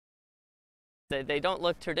They don't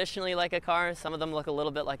look traditionally like a car. Some of them look a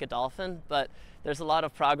little bit like a dolphin, but there's a lot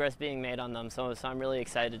of progress being made on them, so I'm really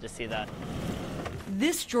excited to see that.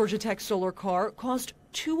 This Georgia Tech solar car cost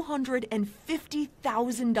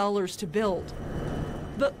 $250,000 to build.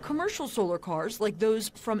 But commercial solar cars, like those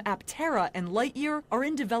from Aptera and Lightyear, are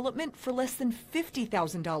in development for less than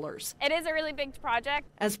 $50,000. It is a really big project.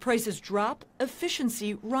 As prices drop,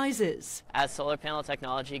 efficiency rises. As solar panel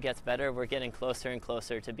technology gets better, we're getting closer and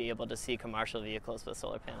closer to be able to see commercial vehicles with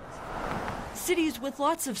solar panels. Cities with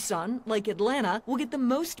lots of sun, like Atlanta, will get the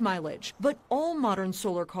most mileage, but all modern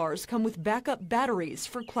solar cars come with backup batteries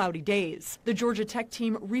for cloudy days. The Georgia Tech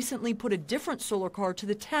team recently put a different solar car to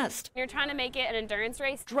the test. You're trying to make it an endurance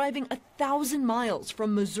race. Driving 1,000 miles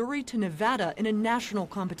from Missouri to Nevada in a national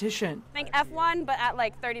competition. Think F1, but at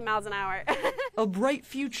like 30 miles an hour. A bright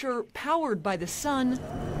future powered by the sun,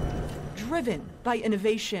 driven by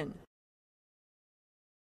innovation.